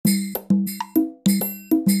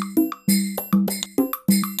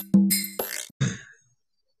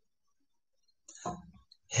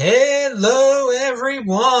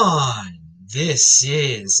everyone. This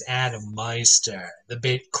is Adam Meister, the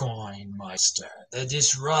Bitcoin Meister, the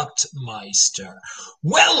Disrupt Meister.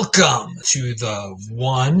 Welcome to the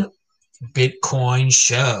One Bitcoin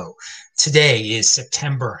Show. Today is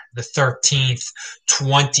September the 13th,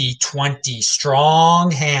 2020.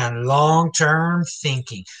 Strong hand, long-term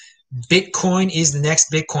thinking. Bitcoin is the next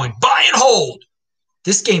Bitcoin. Buy and hold.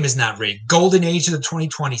 This game is not rigged. Golden age of the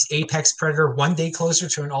 2020s. Apex predator, one day closer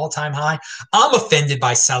to an all-time high. I'm offended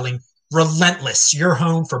by selling. Relentless, your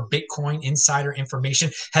home for Bitcoin insider information.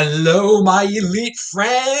 Hello, my elite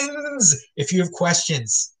friends. If you have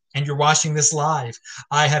questions and you're watching this live,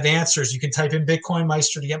 I have answers. You can type in Bitcoin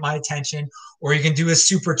Meister to get my attention, or you can do a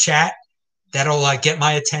super chat. That'll get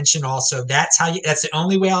my attention also. That's the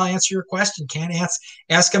only way I'll answer your question. Can't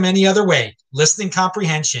ask them any other way. Listening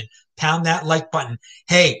comprehension. Pound that like button.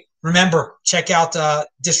 Hey, remember, check out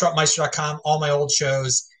disruptmeister.com, all my old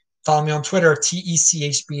shows. Follow me on Twitter,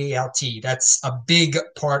 TECHBALT. That's a big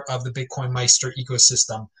part of the Bitcoin Meister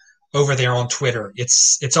ecosystem over there on Twitter.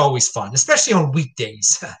 It's always fun, especially on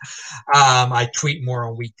weekdays. I tweet more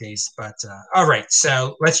on weekdays. But all right,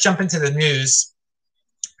 so let's jump into the news.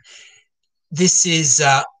 This is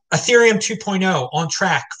Ethereum 2.0 on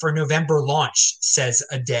track for November launch, says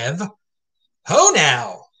a dev. Oh,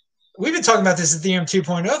 now. We've been talking about this Ethereum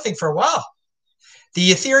 2.0 thing for a while.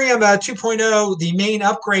 The Ethereum 2.0, the main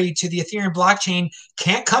upgrade to the Ethereum blockchain,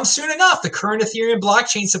 can't come soon enough. The current Ethereum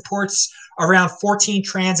blockchain supports around 14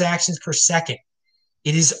 transactions per second.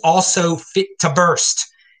 It is also fit to burst.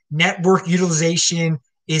 Network utilization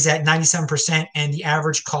is at 97%, and the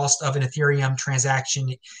average cost of an Ethereum transaction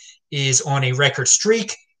is on a record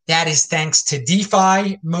streak. That is thanks to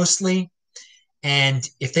DeFi mostly. And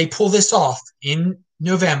if they pull this off in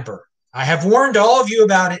November, I have warned all of you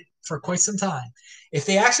about it for quite some time. If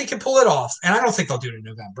they actually can pull it off, and I don't think they'll do it in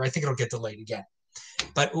November. I think it'll get delayed again.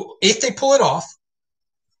 But if they pull it off,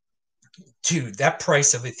 dude, that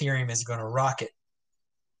price of Ethereum is going to rocket.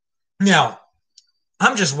 Now,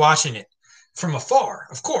 I'm just watching it from afar,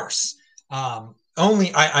 of course. That's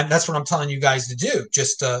what I'm telling you guys to do.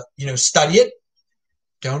 Just study it.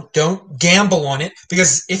 Don't gamble on it,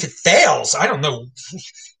 because if it fails, I don't know.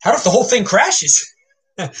 How if the whole thing crashes?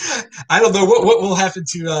 I don't know what will happen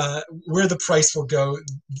to where the price will go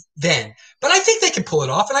then. But I think they can pull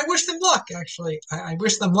it off, and I wish them luck, actually. I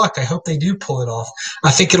wish them luck. I hope they do pull it off.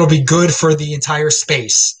 I think it'll be good for the entire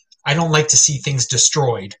space. I don't like to see things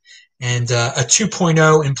destroyed. And a 2.0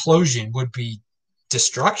 implosion would be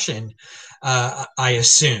destruction, I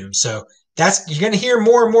assume. So you're going to hear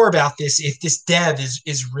more and more about this if this dev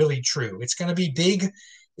is really true. It's going to be big.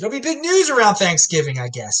 It'll be big news around Thanksgiving, I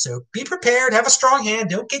guess. So be prepared. Have a strong hand.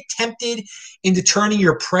 Don't get tempted into turning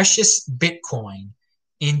your precious Bitcoin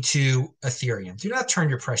into Ethereum. Do not turn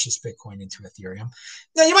your precious Bitcoin into Ethereum.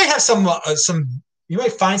 Now, you might have you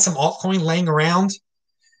might find some altcoin laying around.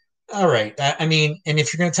 All right. And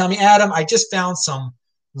if you're going to tell me, Adam, I just found some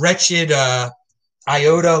wretched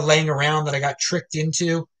IOTA laying around that I got tricked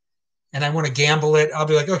into, and I want to gamble it, I'll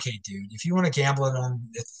be like, okay, dude, if you want to gamble it on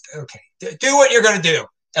it, okay, do what you're going to do.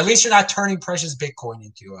 At least you're not turning precious Bitcoin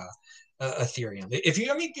into Ethereum.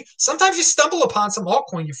 Sometimes you stumble upon some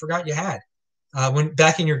altcoin you forgot you had when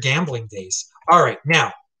back in your gambling days. All right,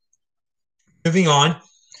 now moving on.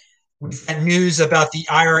 We've had news about the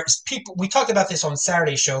IRS. We talked about this on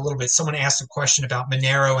Saturday's show a little bit. Someone asked a question about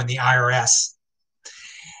Monero and the IRS,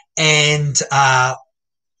 and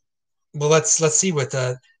let's see what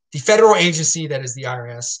the federal agency, that is the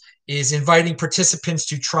IRS, is inviting participants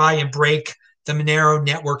to try and break the Monero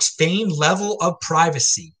network's famed level of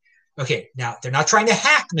privacy. Okay, now they're not trying to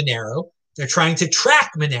hack Monero. They're trying to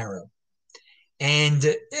track Monero. And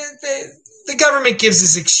the government gives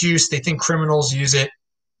this excuse. They think criminals use it.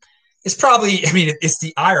 It's probably, it's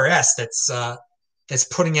the IRS that's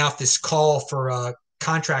putting out this call for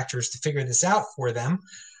contractors to figure this out for them.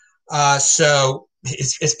 So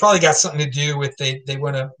it's probably got something to do with they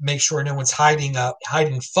want to make sure no one's hiding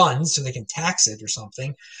funds so they can tax it or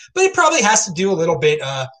something. But it probably has to do a little bit.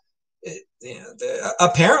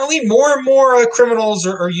 Apparently, more and more criminals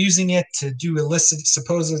are using it to do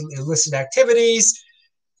supposedly illicit activities.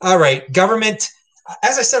 All right, government.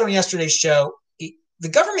 As I said on yesterday's show, the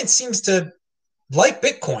government seems to like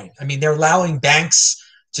Bitcoin. They're allowing banks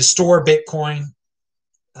to store Bitcoin.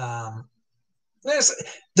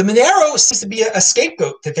 The Monero seems to be a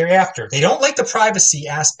scapegoat that they're after. They don't like the privacy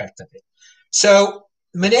aspect of it. So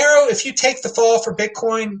Monero, if you take the fall for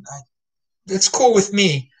Bitcoin, it's cool with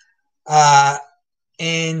me.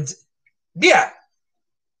 And yeah,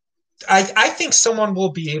 I think someone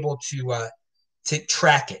will be able to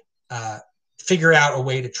track it. figure out a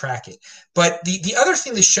way to track it. But the other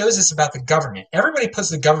thing this shows us about the government, everybody puts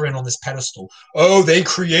the government on this pedestal. Oh, they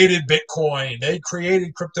created Bitcoin. They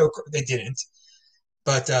created crypto. They didn't.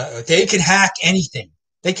 But they can hack anything.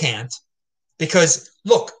 They can't. Because,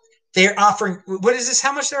 look, they're offering, what is this?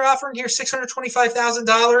 How much they're offering here?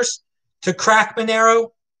 $625,000 to crack Monero?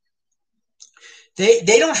 They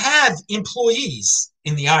don't have employees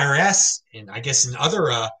in the IRS and I guess in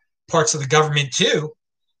other parts of the government too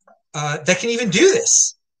that can even do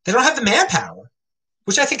this. They don't have the manpower,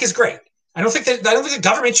 which I think is great. I don't think the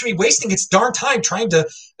government should be wasting its darn time trying to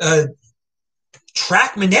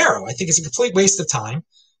track Monero. I think it's a complete waste of time.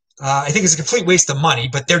 I think it's a complete waste of money,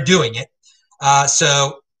 but they're doing it.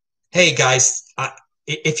 So, hey guys,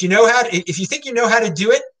 if you think you know how to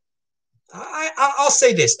do it, I'll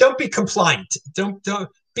say this: don't be compliant. Don't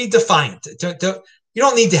be defiant. You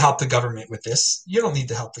don't need to help the government with this. You don't need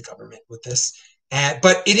to help the government with this.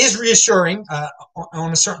 But it is reassuring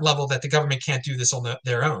on a certain level that the government can't do this on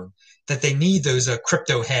their own. That they need those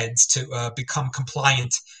crypto heads to become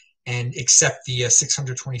compliant and accept the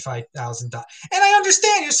 $625,000. And I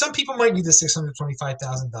understand, some people might need the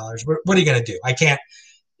 $625,000. What are you going to do? I can't.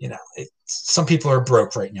 Some people are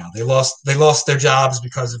broke right now. They lost their jobs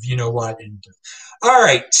because of what. And all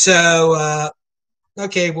right, so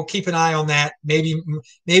okay, we'll keep an eye on that. Maybe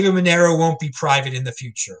Monero won't be private in the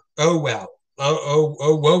future. Oh well.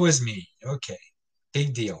 Oh, woe is me. Okay,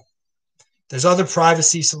 big deal. There's other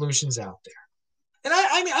privacy solutions out there, and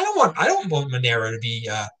I mean I don't want Monero to be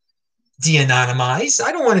de-anonymized.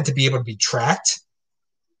 I don't want it to be able to be tracked,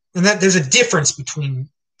 and that there's a difference between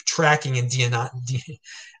tracking and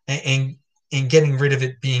and getting rid of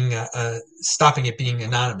it being stopping it being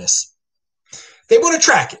anonymous. They want to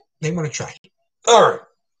track it. All right.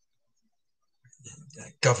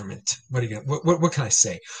 Government. What can I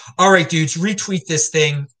say? All right, dudes, retweet this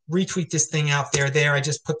thing out there. I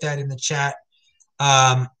just put that in the chat.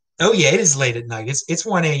 Oh yeah, it is late at night. It's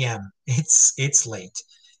 1 a.m. It's late.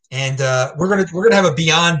 And we're gonna have a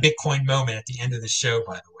Beyond Bitcoin moment at the end of the show,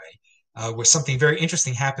 by the way, where something very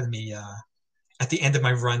interesting happened to me at the end of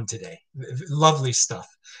my run today. Lovely stuff.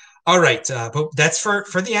 All right, but that's for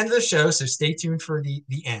the end of the show, so stay tuned for the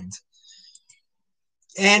end.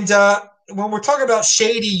 And when we're talking about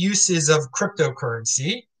shady uses of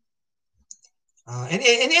cryptocurrency, and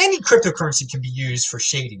any cryptocurrency can be used for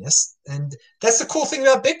shadiness, and that's the cool thing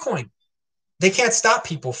about Bitcoin. They can't stop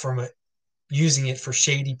people from using it for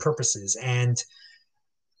shady purposes. And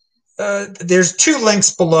there's two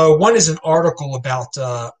links below. One is an article about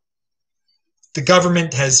the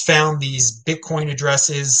government has found these Bitcoin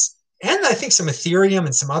addresses, and I think some Ethereum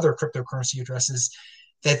and some other cryptocurrency addresses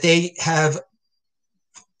that they have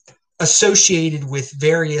associated with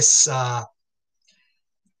various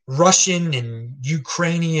Russian and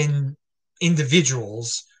Ukrainian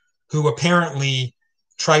individuals who apparently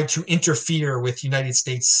tried to interfere with United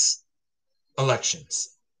States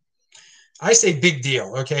elections. I say big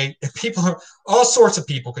deal, okay? All sorts of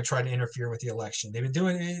people could try to interfere with the election. They've been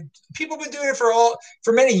doing it. People have been doing it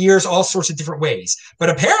for many years, all sorts of different ways. But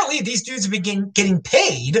apparently, these dudes have been getting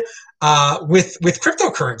paid with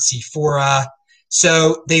cryptocurrency for.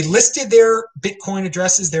 So they listed their Bitcoin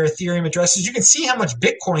addresses, their Ethereum addresses. You can see how much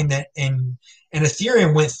Bitcoin that and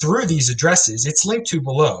Ethereum went through these addresses. It's linked to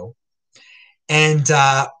below, and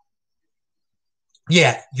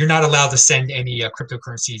yeah, you're not allowed to send any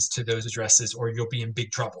cryptocurrencies to those addresses, or you'll be in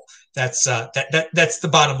big trouble. That's that's the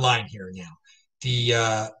bottom line here. Now,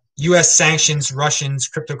 the U.S. sanctions Russians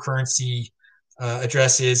cryptocurrency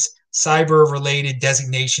addresses, cyber-related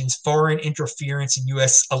designations, foreign interference in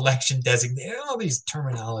U.S. election designation. All these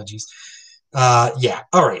terminologies. Yeah.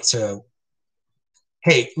 All right. So,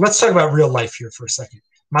 hey, let's talk about real life here for a second.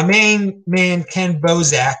 My main man Ken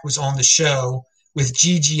Bozak was on the show with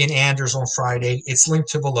Gigi and Anders on Friday. It's linked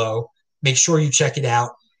to below. Make sure you check it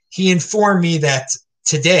out. He informed me that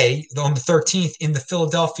today, on the 13th, in the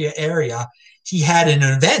Philadelphia area, he had an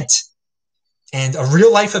event, and a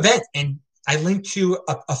real life event. And I linked to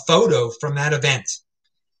a photo from that event.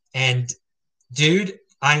 And dude,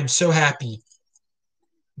 I am so happy.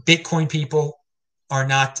 Bitcoin people are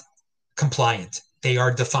not compliant. They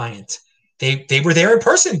are defiant. They were there in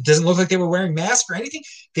person. It doesn't look like they were wearing masks or anything.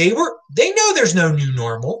 They know there's no new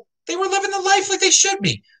normal. They were living the life like they should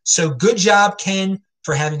be. So good job, Ken,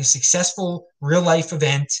 for having a successful real life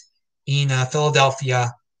event in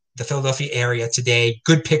Philadelphia, the Philadelphia area today.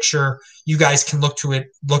 Good picture. You guys can look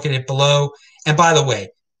at it below. And by the way,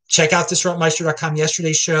 check out disruptmeister.com.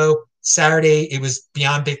 Yesterday's show, Saturday, it was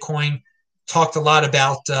Beyond Bitcoin. Talked a lot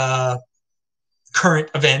about current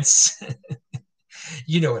events.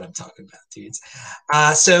 You know what I'm talking about, dudes.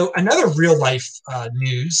 So another real life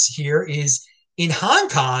news here is in Hong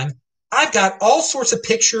Kong. I've got all sorts of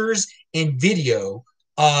pictures and video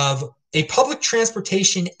of a public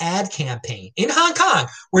transportation ad campaign in Hong Kong,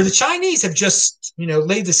 where the Chinese have just,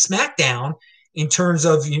 laid the smackdown in terms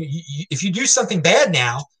of if you do something bad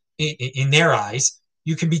now, in their eyes,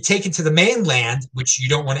 you can be taken to the mainland, which you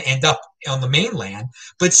don't want to end up on the mainland.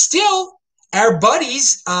 But still, our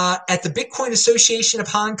buddies at the Bitcoin Association of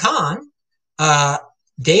Hong Kong,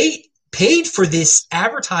 they paid for this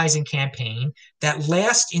advertising campaign that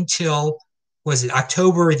lasts until, was it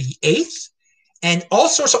October the 8th? And all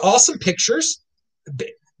sorts of awesome pictures,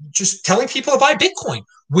 just telling people to buy Bitcoin,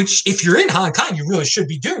 which if you're in Hong Kong, you really should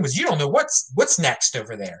be doing, because you don't know what's next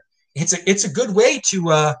over there. It's a good way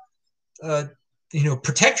to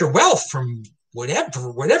protect your wealth from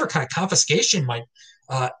whatever kind of confiscation might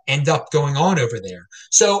end up going on over there.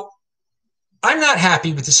 So I'm not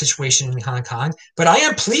happy with the situation in Hong Kong, but I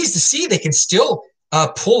am pleased to see they can still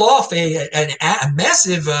pull off a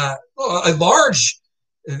massive, a large,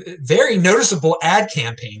 very noticeable ad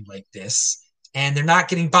campaign like this, and they're not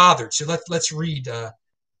getting bothered. So let's read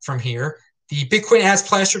from here. The Bitcoin ads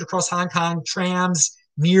plastered across Hong Kong trams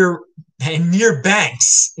near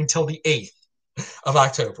banks until the 8th of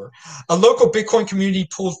October. A local Bitcoin community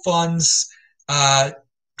pooled funds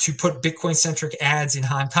to put Bitcoin-centric ads in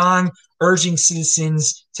Hong Kong, urging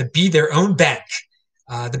citizens to be their own bank.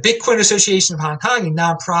 The Bitcoin Association of Hong Kong, a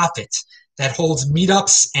nonprofit that holds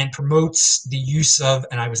meetups and promotes the use of,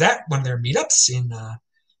 and I was at one of their meetups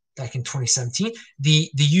back in 2017, the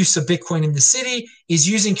use of Bitcoin in the city, is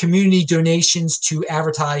using community donations to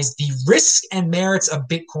advertise the risks and merits of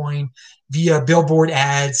Bitcoin via billboard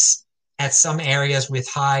ads at some areas with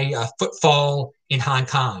high footfall in Hong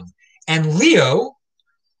Kong. And Leo,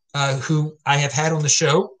 who I have had on the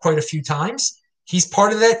show quite a few times, he's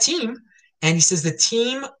part of that team. And he says the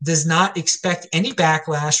team does not expect any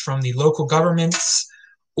backlash from the local governments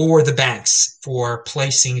or the banks for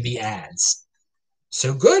placing the ads.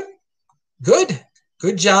 So good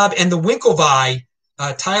job. And the Winklevi,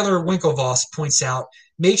 Tyler Winklevoss points out,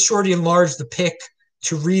 make sure to enlarge the pic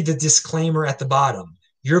to read the disclaimer at the bottom.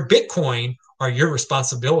 Your Bitcoin are your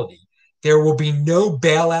responsibility. There will be no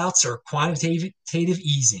bailouts or quantitative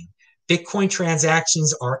easing. Bitcoin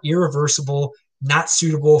transactions are irreversible, not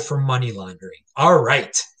suitable for money laundering. All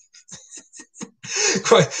right.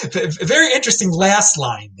 Very interesting last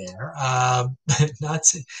line there. I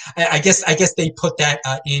guess they put that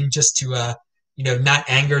in just to not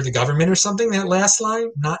anger the government or something. That last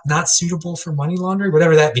line, not suitable for money laundering,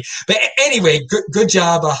 whatever that be. But anyway, good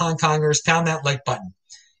job, Hong Kongers. Pound that like button.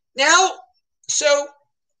 Now, so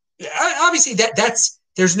obviously that's.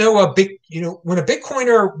 There's no big, when a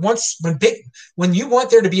Bitcoiner when you want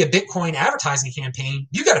there to be a Bitcoin advertising campaign,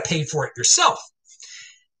 you got to pay for it yourself.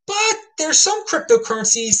 But there's some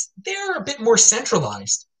cryptocurrencies, they're a bit more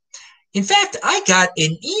centralized. In fact, I got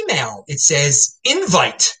an email. It says,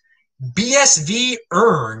 invite BSV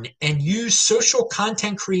earn and use social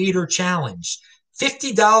content creator challenge,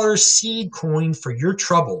 $50 seed coin for your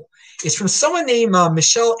trouble. It's from someone named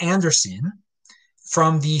Michelle Anderson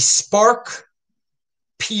from the Spark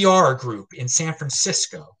PR group in San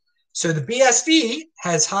Francisco. So the BSV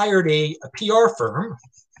has hired a PR firm,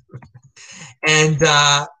 and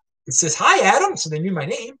it says, hi, Adam. So they knew my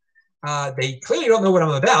name. They clearly don't know what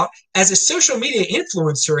I'm about. As a social media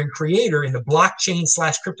influencer and creator in the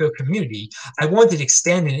blockchain/crypto community, I wanted to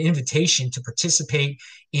extend an invitation to participate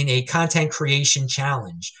in a content creation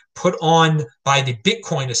challenge put on by the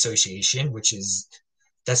Bitcoin Association,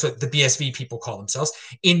 that's what the BSV people call themselves,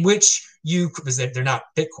 in which because they're not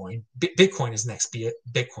Bitcoin. Bitcoin is next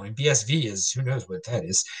Bitcoin. BSV is, who knows what that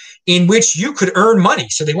is, in which you could earn money.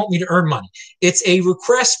 So they want me to earn money. It's a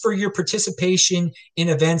request for your participation in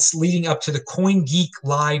events leading up to the CoinGeek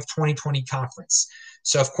Live 2020 conference.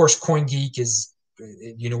 So, of course, CoinGeek is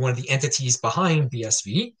one of the entities behind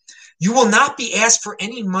BSV. You will not be asked for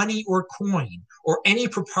any money or coin or any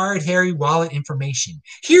proprietary wallet information.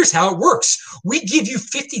 Here's how it works. We give you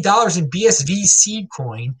 $50 in BSV seed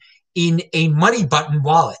coin in a money button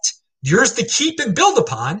wallet. Yours to keep and build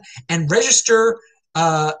upon, and register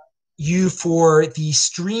you for the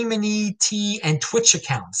Streamany and Twitch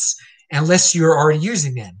accounts, unless you're already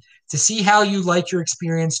using them. To see how you like your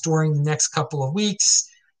experience during the next couple of weeks,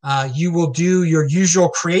 you will do your usual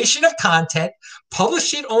creation of content,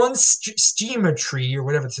 publish it on Steamertree or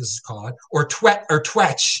whatever this is called, or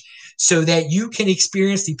Twitch, so that you can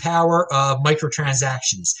experience the power of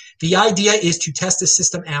microtransactions. The idea is to test the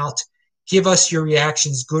system out Give us your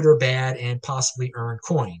reactions, good or bad, and possibly earn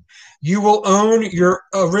coin. You will own your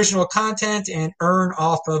original content and earn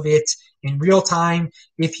off of it in real time.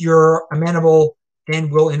 If you're amenable, then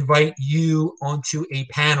we'll invite you onto a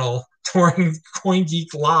panel during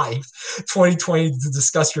CoinGeek Live 2020 to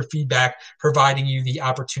discuss your feedback, providing you the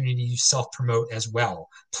opportunity to self-promote as well.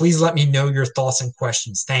 Please let me know your thoughts and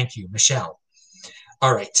questions. Thank you, Michelle.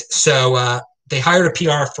 All right, so they hired a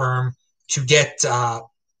PR firm to get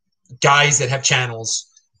guys that have channels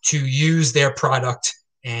to use their product,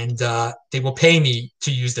 and they will pay me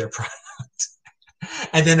to use their product.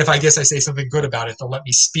 And then if I say something good about it, they'll let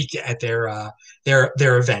me speak at their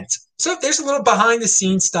event. So there's a little behind the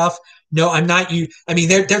scenes stuff. No, I'm not you. I mean,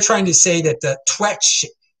 they're trying to say that the Twitch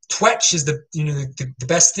is the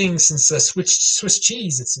best thing since Swiss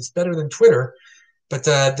cheese. It's better than Twitter, but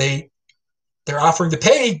they're offering to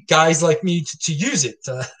pay guys like me to use it.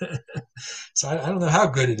 So I don't know how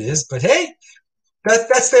good it is, but hey,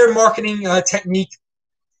 that's their marketing technique.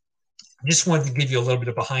 I just wanted to give you a little bit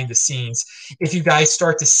of behind the scenes. If you guys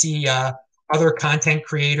start to see other content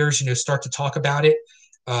creators, start to talk about it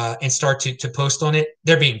and start to post on it,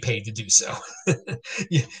 they're being paid to do so.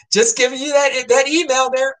 Just giving you that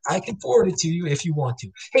email there. I can forward it to you if you want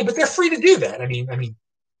to. Hey, but they're free to do that. I mean,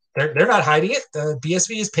 they're not hiding it. The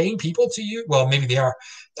BSV is paying people to use. Well, maybe they are.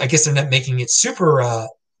 I guess they're not making it super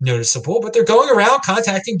noticeable, but they're going around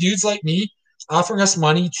contacting dudes like me, offering us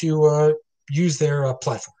money to use their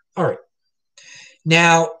platform. All right.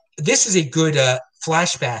 Now, this is a good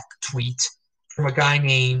flashback tweet from a guy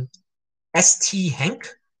named ST Henk.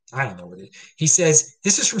 I don't know what it is. He says,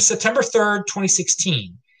 this is from September 3rd,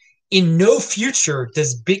 2016. In no future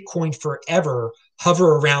does Bitcoin forever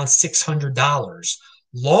hover around $600.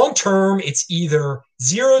 Long term, it's either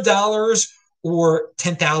 $0 or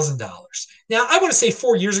 $10,000. Now, I want to say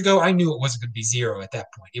 4 years ago, I knew it wasn't going to be zero at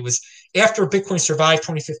that point. It was after Bitcoin survived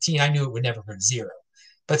 2015, I knew it would never go to zero.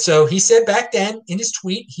 But so he said back then in his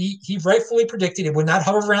tweet, he rightfully predicted it would not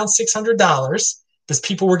hover around $600 because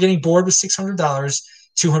people were getting bored with $600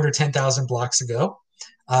 210,000 blocks ago.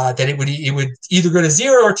 That it would either go to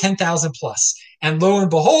zero or 10,000 plus. And lo and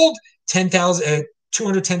behold,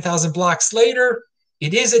 210,000 blocks later,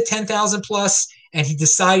 it is at 10,000 plus, and he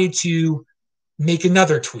decided to make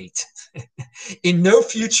another tweet. In no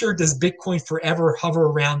future does Bitcoin forever hover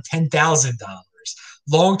around $10,000.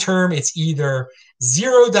 Long term, it's either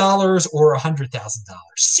 $0 or $100,000.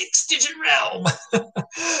 6-digit realm.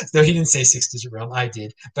 No, he didn't say 6-digit realm. I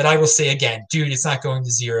did, but I will say again, dude, it's not going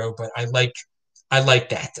to zero. But I like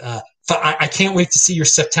that. I can't wait to see your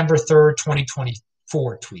September 3rd,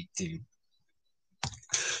 2024 tweet, dude.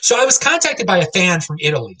 So I was contacted by a fan from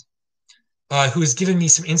Italy who has given me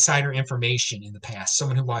some insider information in the past,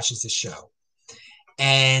 someone who watches this show.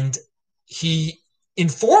 And he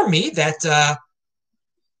informed me that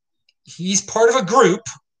he's part of a group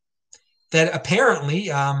that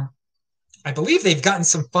apparently, I believe they've gotten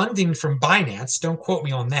some funding from Binance. Don't quote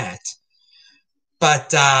me on that. But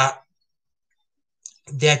that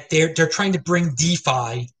they're trying to bring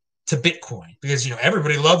DeFi to Bitcoin because,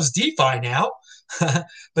 everybody loves DeFi now.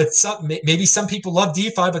 But maybe some people love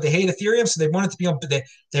DeFi, but they hate Ethereum, so they want it to be on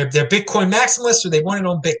they're Bitcoin maximalists, or they want it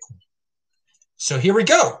on Bitcoin. So here we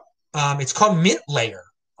go. It's called MintLayer.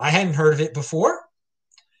 I hadn't heard of it before,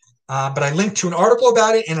 but I linked to an article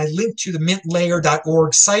about it, and I linked to the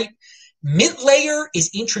mintlayer.org site. MintLayer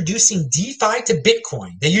is introducing DeFi to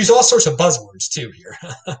Bitcoin. They use all sorts of buzzwords too here,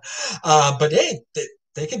 but hey,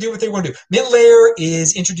 they can do what they want to do. MintLayer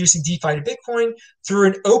is introducing DeFi to Bitcoin through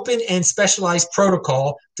an open and specialized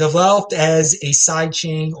protocol developed as a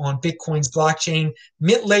sidechain on Bitcoin's blockchain.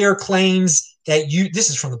 MintLayer claims that this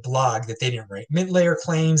is from the blog that they didn't write. MintLayer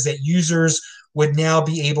claims that users would now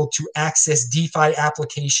be able to access DeFi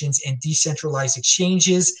applications and decentralized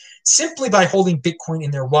exchanges simply by holding Bitcoin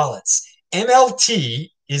in their wallets. MLT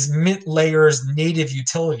is MintLayer's native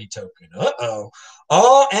utility token.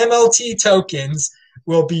 All MLT tokens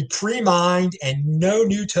will be pre-mined and no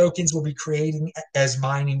new tokens will be created as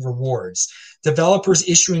mining rewards. Developers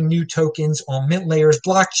issuing new tokens on MintLayer's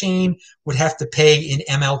blockchain would have to pay in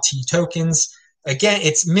MLT tokens. Again,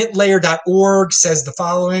 it's mintlayer.org says the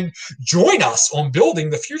following: join us on building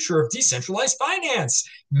the future of decentralized finance.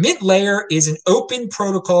 MintLayer is an open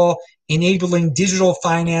protocol enabling digital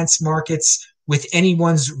finance markets within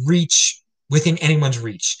anyone's reach.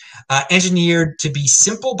 Engineered to be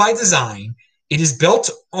simple by design, it is built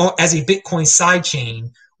as a Bitcoin sidechain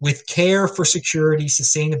with care for security,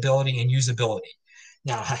 sustainability, and usability.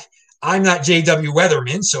 Now, I'm not JW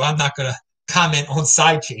Weatherman, so I'm not going to comment on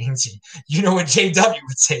sidechains. You know what JW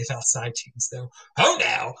would say about sidechains, though. Oh,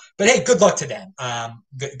 now. But hey, good luck to them.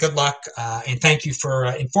 Good luck, and thank you for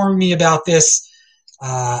informing me about this.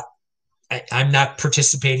 I'm not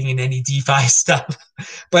participating in any DeFi stuff,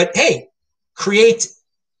 but hey, create,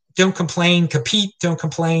 don't complain, compete, don't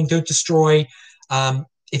complain, don't destroy.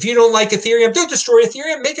 If you don't like Ethereum, don't destroy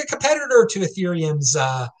Ethereum. Make a competitor to Ethereum's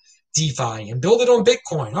DeFi and build it on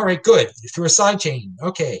Bitcoin. All right, good. Through a sidechain.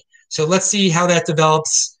 Okay, so let's see how that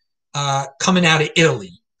develops coming out of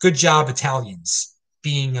Italy. Good job, Italians,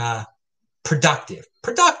 being productive.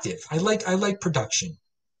 Productive. I like production.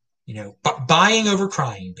 You know, buying over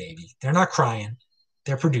crying, baby. They're not crying.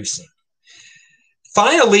 They're producing.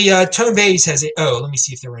 Finally, Tone Bays has it. Oh, let me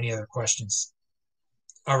see if there were any other questions.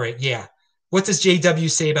 All right, yeah. What does JW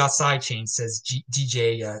say about sidechains, says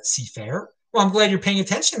DJ Seafair? Well, I'm glad you're paying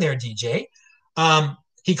attention there, DJ.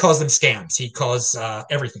 He calls them scams. He calls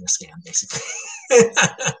everything a scam, basically.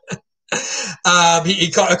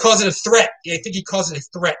 He calls it a threat. I think he calls it a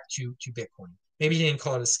threat to Bitcoin. Maybe he didn't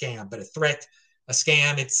call it a scam, but a threat, a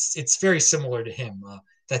scam. It's very similar to him.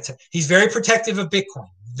 He's very protective of Bitcoin.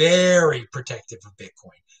 Very protective of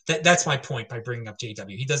Bitcoin. That's my point by bringing up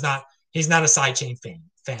JW. He's not a sidechain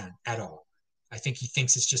fan at all. I think he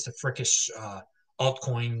thinks it's just a frickish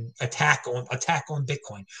altcoin attack on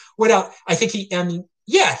Bitcoin. What else? I think he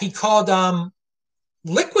called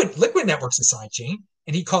Liquid Networks a sidechain,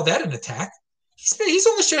 and he called that an attack. He's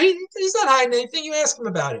on the show. He's not hiding anything. You ask him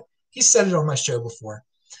about it. He said it on my show before.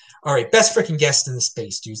 All right, best freaking guest in the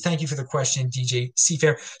space, dudes. Thank you for the question, DJ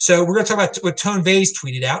Seafair. So we're going to talk about what Tone Bays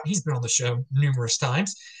tweeted out. He's been on the show numerous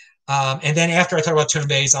times. And then after I talk about Tone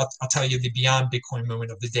Bays, I'll tell you the Beyond Bitcoin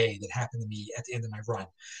moment of the day that happened to me at the end of my run.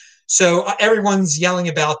 So everyone's yelling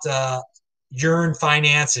about Yearn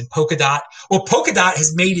Finance and Polkadot. Well, Polkadot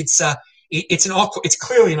has made it's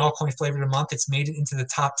clearly an altcoin flavor of the month. It's made it into the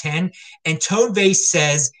top 10. And Tone Bays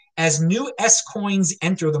says, as new S coins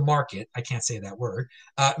enter the market, I can't say that word,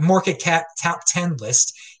 market cap top 10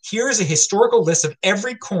 list, here is a historical list of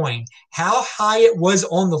every coin, how high it was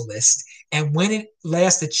on the list, and when it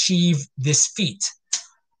last achieved this feat.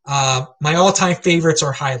 My all-time favorites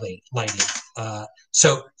are highlighted.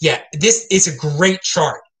 So yeah, this is a great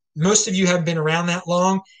chart. Most of you haven't been around that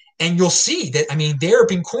long, and you'll see that, I mean, there have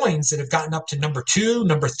been coins that have gotten up to number 2,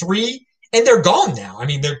 number 3, and they're gone now. I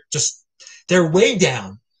mean, they're way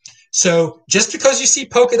down. So just because you see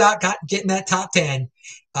Polkadot getting that top 10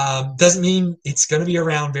 doesn't mean it's going to be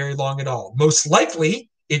around very long at all. Most likely,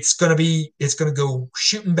 it's going to go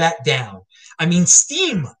shooting back down. I mean,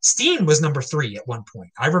 Steem was number 3 at one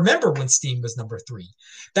point. I remember when Steem was number 3.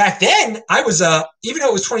 Back then, I was even though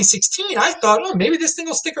it was 2016, I thought, oh, maybe this thing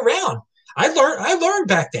will stick around. I learned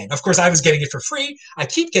back then. Of course, I was getting it for free. I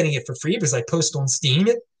keep getting it for free because I post on Steem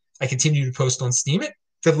it. I continue to post on Steem it.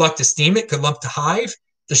 Good luck to Steem it. Good luck to Hive.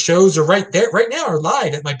 The shows are right there, right now, are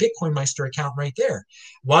live at my Bitcoin Meister account right there.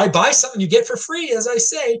 Why buy something you get for free, as I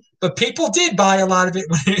say? But people did buy a lot of it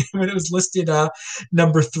when it was listed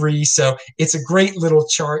number 3. So it's a great little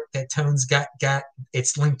chart that Tone's got.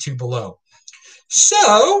 It's linked to below.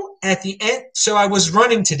 So at the end, so I was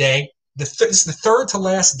running today. This is the third to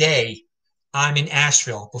last day I'm in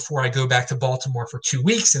Asheville before I go back to Baltimore for 2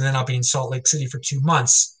 weeks, and then I'll be in Salt Lake City for 2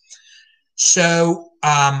 months. So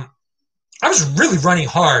I was really running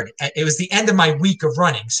hard. It was the end of my week of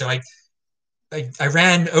running. So I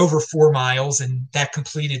ran over 4 miles, and that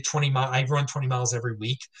completed 20 miles. I run 20 miles every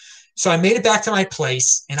week. So I made it back to my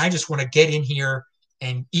place, and I just want to get in here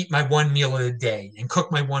and eat my one meal of the day and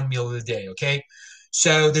cook my one meal of the day. Okay.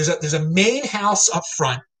 So there's a main house up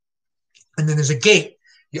front, and then there's a gate.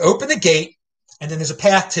 You open the gate, and then there's a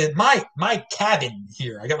path to my cabin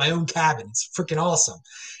here. I got my own cabin. It's freaking awesome.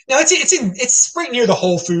 Now it's right near the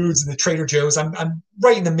Whole Foods and the Trader Joe's. I'm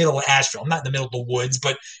right in the middle of Asheville. I'm not in the middle of the woods,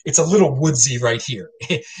 but it's a little woodsy right here.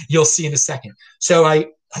 You'll see in a second. So I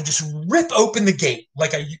just rip open the gate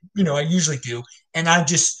like I usually do, and I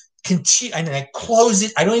just continue, and then I close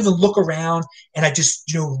it. I don't even look around, and I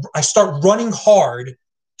just I start running hard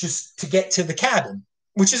just to get to the cabin,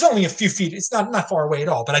 which is only a few feet. It's not far away at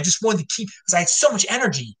all, but I just wanted to keep, because I had so much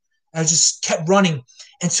energy. I just kept running.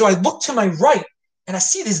 And so I look to my right, and I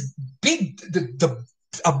see this big,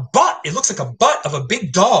 a butt. It looks like a butt of a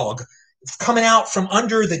big dog coming out from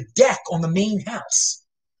under the deck on the main house.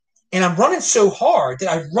 And I'm running so hard that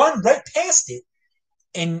I run right past it.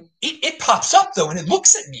 And it pops up, though, and it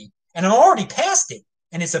looks at me. And I'm already past it.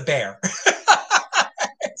 And it's a bear.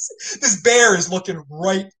 This bear is looking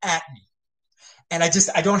right at me. And I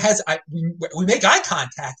don't hesitate. We make eye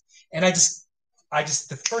contact, and I just,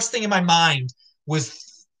 the first thing in my mind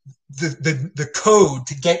was the code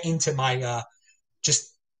to get into my just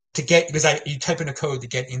to get because you type in a code to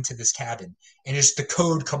get into this cabin, and just the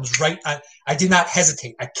code comes right. I did not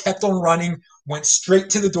hesitate. I kept on running, went straight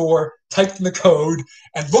to the door, typed in the code,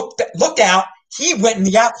 and looked out. He went in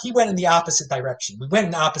the opposite direction. We went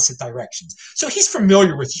in opposite directions. So he's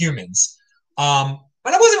familiar with humans.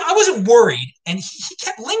 But I wasn't worried, and he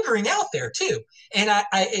kept lingering out there too. And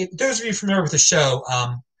those of you familiar with the show,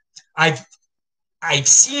 I've I've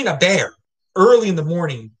seen a bear early in the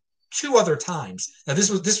morning 2 other times. Now this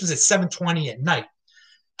was at 7:20 at night.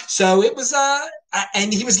 So it was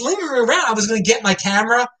and he was lingering around. I was going to get my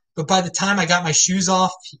camera, but by the time I got my shoes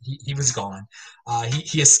off, he was gone.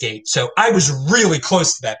 He escaped. So I was really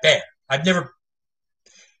close to that bear. I've never.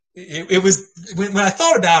 It was when I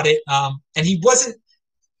thought about it, and he wasn't.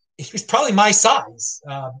 He was probably my size.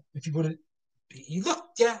 If you would, he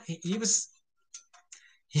looked. Yeah, he was.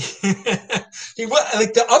 He was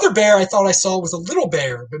like the other bear I thought I saw was a little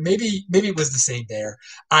bear, but maybe it was the same bear.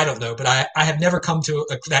 I don't know, but I have never come to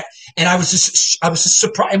that. And I was just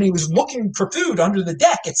surprised. I mean, he was looking for food under the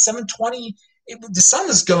deck at 7:20. The sun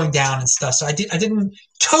was going down and stuff, so I didn't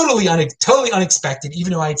totally unexpected,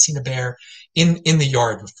 even though I had seen a bear in the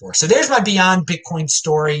yard before. So there's my Beyond Bitcoin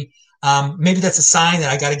story. Maybe that's a sign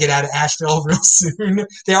that I got to get out of Asheville real soon.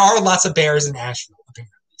 There are lots of bears in Asheville,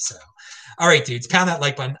 apparently. So. All right, dudes, pound that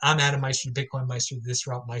like button. I'm Adam Meister, the Bitcoin Meister, the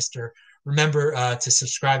Disrupt Meister. Remember to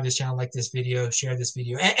subscribe to this channel, like this video, share this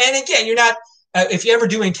video. And again, you're not, if you ever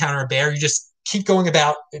do encounter a bear, you just keep going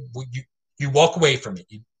about, you walk away from it.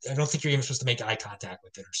 I don't think you're even supposed to make eye contact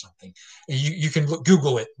with it or something. You can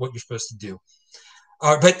Google it, what you're supposed to do.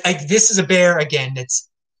 But this is a bear, again, that's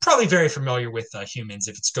probably very familiar with humans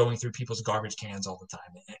if it's going through people's garbage cans all the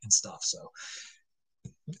time and stuff. So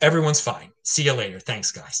everyone's fine. See you later.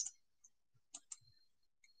 Thanks, guys.